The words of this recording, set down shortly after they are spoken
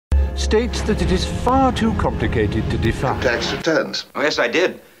states that it is far too complicated to define. Tax returns. Oh, yes, I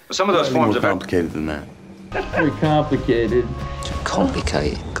did. But some of those forms are more complicated than that. Very complicated. To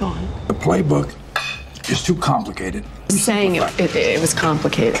complicate. Go on. The playbook is too complicated. I'm saying it was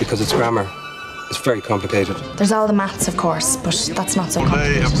complicated. Because it's grammar. It's very complicated. There's all the maths, of course, but that's not so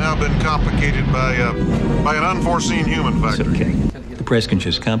complicated. They have now been complicated by an unforeseen human factor. It's okay. The press can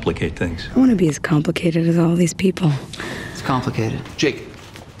just complicate things. I want to be as complicated as all these people. It's complicated. Jake,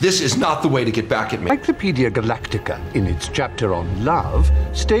 this is not the way to get back at me. Encyclopedia Galactica, in its chapter on love,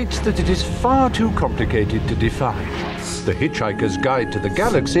 states that it is far too complicated to define. The Hitchhiker's Guide to the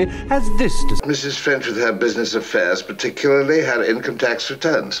Galaxy has this to say. Mrs. French with her business affairs, particularly her income tax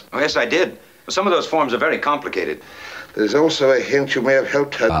returns. Oh, yes, I did. But some of those forms are very complicated. There's also a hint you may have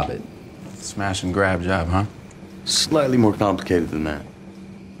helped her. Bob it. Smash and grab job, huh? Slightly more complicated than that.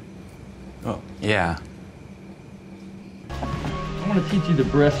 Oh, yeah. I want to teach you the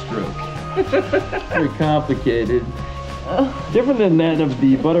breaststroke. Very complicated. Different than that of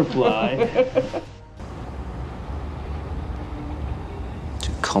the butterfly.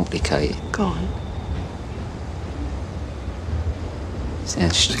 To complicate. Go on.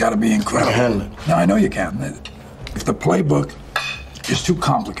 It's got to be incredible. No, I know you can. If the playbook is too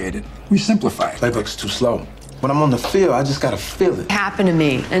complicated, we simplify it. Playbook's too slow. When I'm on the field, I just got to feel it. It happened to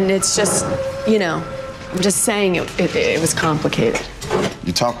me, and it's just, you know, I'm just saying it was complicated.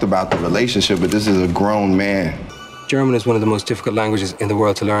 You talked about the relationship, but this is a grown man. German is one of the most difficult languages in the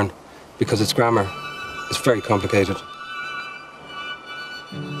world to learn because it's grammar. It's very complicated.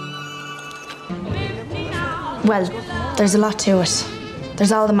 Well, there's a lot to it.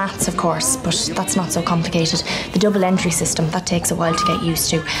 There's all the maths, of course, but that's not so complicated. The double entry system, that takes a while to get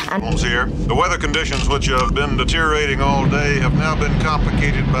used to. And Holmes here. The weather conditions, which have been deteriorating all day, have now been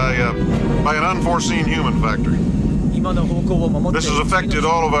complicated by an unforeseen human factor. This has affected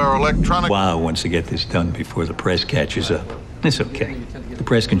all of our electronic... Wow wants to get this done before the press catches up. It's okay. The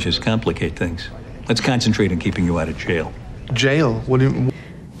press can just complicate things. Let's concentrate on keeping you out of jail. Jail? What do you...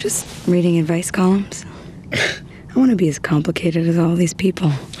 Just reading advice columns. I want to be as complicated as all these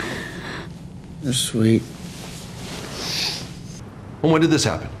people. You're sweet. Well, when did this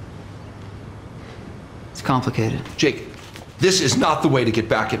happen? It's complicated. Jake, this is not the way to get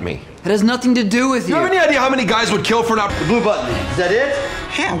back at me. It has nothing to do with you. You have any idea how many guys would kill for not... The blue button. Is that it?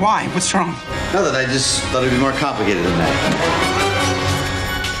 Yeah, why? What's wrong? Nothing. I just thought it'd be more complicated than that.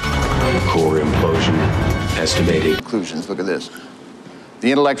 Core implosion estimated. Conclusions. Look at this. The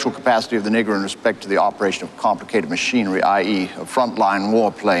intellectual capacity of the Negro in respect to the operation of complicated machinery, i.e. a frontline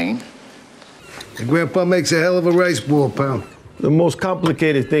warplane. Your grandpa makes a hell of a rice ball, pal. The most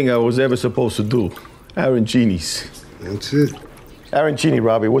complicated thing I was ever supposed to do. Arancinis. That's it. Arancini,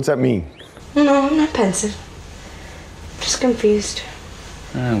 Robbie, what's that mean? no, I'm not pensive. Just confused.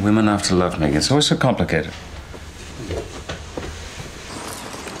 Women after lovemaking. It's always so complicated.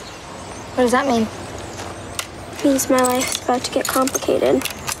 What does that mean? It means my life's about to get complicated.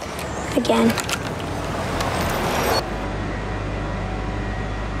 Again.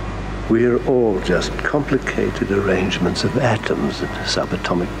 We're all just complicated arrangements of atoms and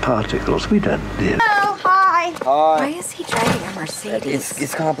subatomic particles. We don't live. Hello, hi. Hi. Why is he driving a Mercedes?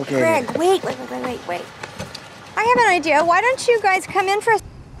 It's complicated. Greg, wait. I have an idea. Why don't you guys come in for a...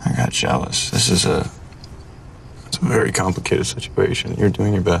 I got jealous. It's a very complicated situation. You're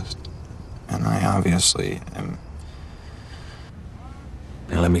doing your best. And I obviously am.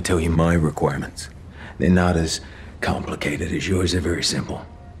 Now let me tell you my requirements. They're not as complicated as yours. They're very simple.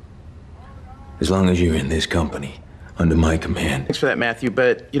 As long as you're in this company, under my command. Thanks for that, Matthew,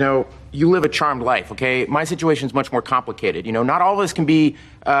 but, you know, you live a charmed life, okay? My situation's much more complicated. You know, not all of us can be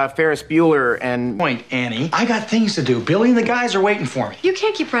Ferris Bueller and... Point, Annie. I got things to do. Billy and the guys are waiting for me. You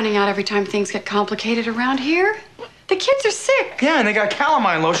can't keep running out every time things get complicated around here. The kids are sick. Yeah, and they got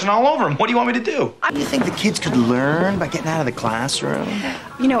calamine lotion all over them. What do you want me to do? You think the kids could learn by getting out of the classroom?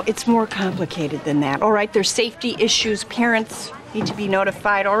 You know, it's more complicated than that, all right? There's safety issues. Parents need to be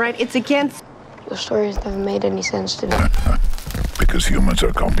notified, all right? It's against... The stories never made any sense to me. Because humans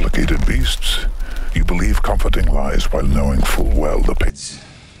are complicated beasts. You believe comforting lies while knowing full well the pits.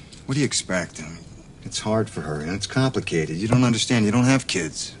 What do you expect? I mean, it's hard for her, and it's complicated. You don't understand. You don't have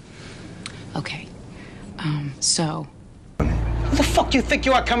kids. Okay. So... Who the fuck do you think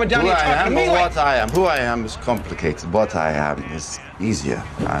you are coming down here talking to me like... Who I am is complicated. What I am is easier.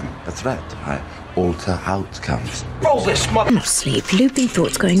 I'm a threat. I alter outcomes. Roll this, mother... No sleep, looping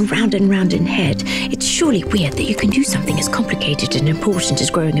thoughts going round and round in head. It's surely weird that you can do something as complicated and important as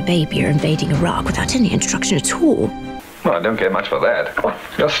growing a baby or invading Iraq without any instruction at all. Well, I don't care much for that.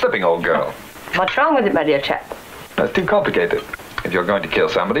 You're slipping, old girl. What's wrong with it, my dear chap? That's too complicated. It's If you're going to kill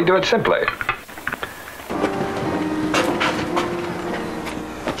somebody, do it simply.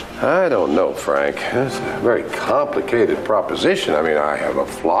 I don't know, Frank. It's a very complicated proposition. I mean, I have a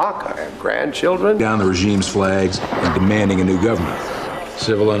flock, I have grandchildren. Down the regime's flags and demanding a new government.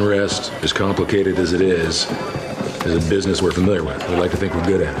 Civil unrest, as complicated as it is a business we're familiar with. We like to think we're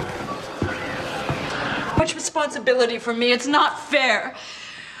good at it. Much responsibility for me. It's not fair.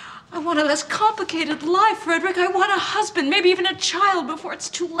 I want a less complicated life, Frederick. I want a husband, maybe even a child before it's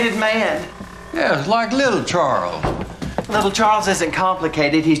too late. Man. Yeah, it's like little Charles. Little Charles isn't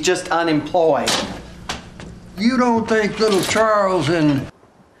complicated, he's just unemployed. You don't think little Charles and...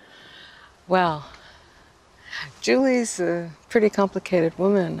 Well, Julie's a pretty complicated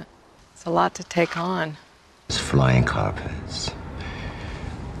woman. It's a lot to take on. It's flying carpets.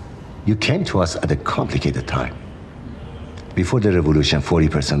 You came to us at a complicated time. Before the revolution,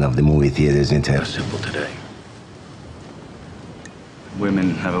 40% of the movie theaters in town. Simple today.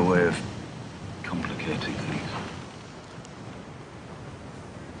 Women have a way of complicating things.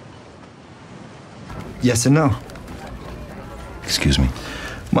 Yes and no. Excuse me.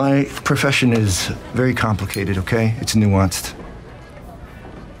 My profession is very complicated, okay? It's nuanced.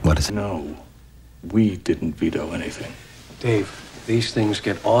 What is it? No, we didn't veto anything. Dave, these things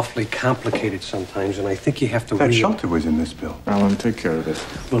get awfully complicated sometimes, and I think you have to That shelter was in this bill. I'll let him take care of this.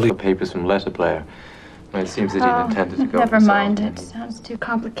 The papers from Letter Player. It seems that he intended to go. Never mind, it sounds too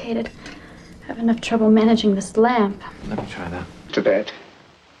complicated. I have enough trouble managing this lamp. Let me try that. To bed.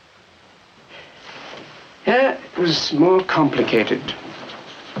 Yeah, it was more complicated.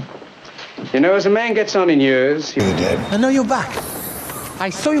 You know, as a man gets on in years... You're dead. I know you're back. I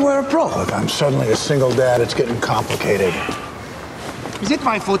thought you were a pro. Look, I'm suddenly a single dad. It's getting complicated. Is it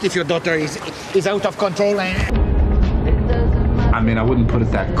my fault if your daughter is out of control? I mean, I wouldn't put it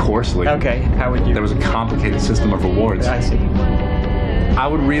that coarsely. Okay, how would you? There was a complicated system of rewards. I see. I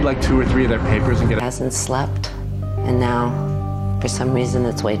would read like 2 or 3 of their papers and get... Hasn't slept, and now, for some reason,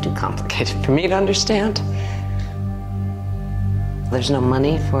 it's way too complicated for me to understand. There's no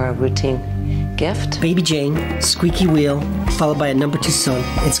money for a routine gift. Baby Jane, squeaky wheel, followed by a number 2 son.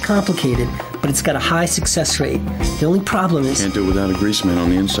 It's complicated, but it's got a high success rate. The only problem is... Can't do it without a grease man on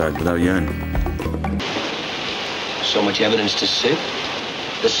the inside, without yen. So much evidence to sift.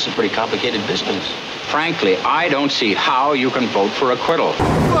 This is a pretty complicated business. Frankly, I don't see how you can vote for acquittal.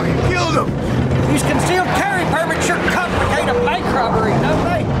 Fucking killed him! These concealed carry permits sure complicate a bank robbery, don't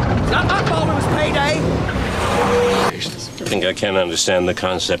they? It's not my fault it was payday. I think I can understand the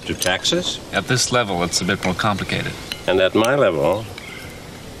concept of taxes. At this level, it's a bit more complicated. And at my level,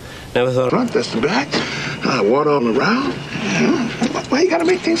 never thought... Front, that's the back. Water on the round. Why you gotta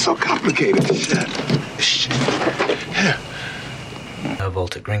make things so complicated? Shit. Here. No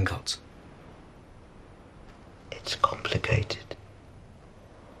Baltic Gringotts. It's complicated.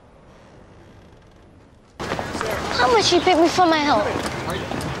 How much you pick me for my help? I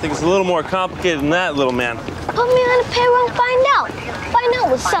think it's a little more complicated than that, little man. Put me on a payroll and find out. Find out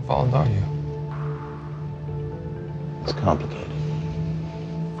what's up. Fault, are you? It's complicated.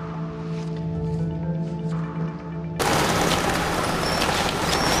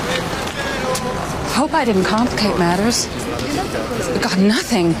 Hope I didn't complicate matters. God,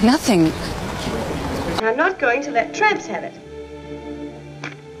 nothing. I'm not going to let tramps have it.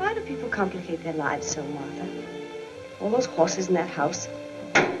 Why do people complicate their lives so, Martha? All those horses in that house.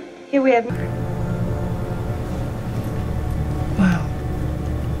 Here we have... Well,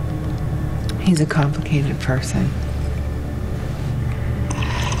 he's a complicated person.